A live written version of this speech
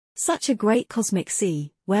Such a great cosmic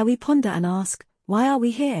sea, where we ponder and ask, why are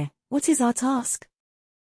we here, what is our task?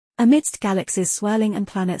 Amidst galaxies swirling and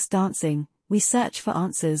planets dancing, we search for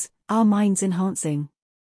answers, our minds enhancing.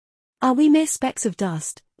 Are we mere specks of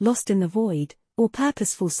dust, lost in the void, or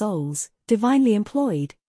purposeful souls, divinely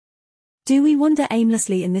employed? Do we wander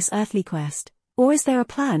aimlessly in this earthly quest, or is there a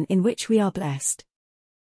plan in which we are blessed?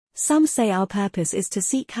 Some say our purpose is to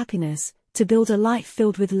seek happiness, to build a life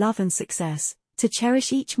filled with love and success, to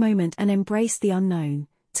cherish each moment and embrace the unknown,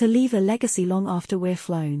 to leave a legacy long after we're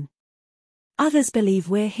flown. Others believe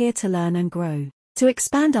we're here to learn and grow, to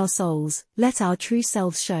expand our souls, let our true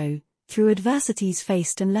selves show, through adversities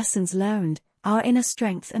faced and lessons learned, our inner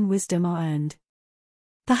strength and wisdom are earned.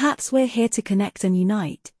 Perhaps we're here to connect and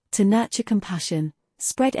unite, to nurture compassion,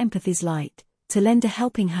 spread empathy's light, to lend a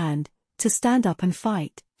helping hand, to stand up and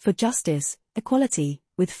fight, for justice, equality,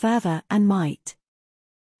 with fervor and might.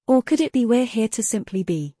 Or could it be we're here to simply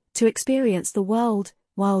be, to experience the world,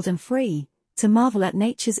 wild and free, to marvel at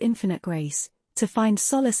nature's infinite grace, to find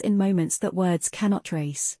solace in moments that words cannot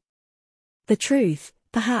trace? The truth,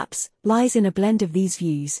 perhaps, lies in a blend of these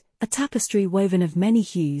views, a tapestry woven of many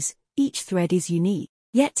hues, each thread is unique,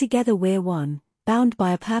 yet together we're one, bound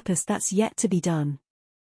by a purpose that's yet to be done.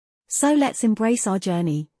 So let's embrace our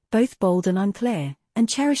journey, both bold and unclear, and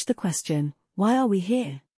cherish the question, why are we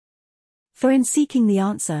here? For in seeking the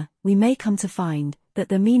answer, we may come to find that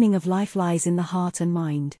the meaning of life lies in the heart and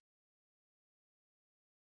mind.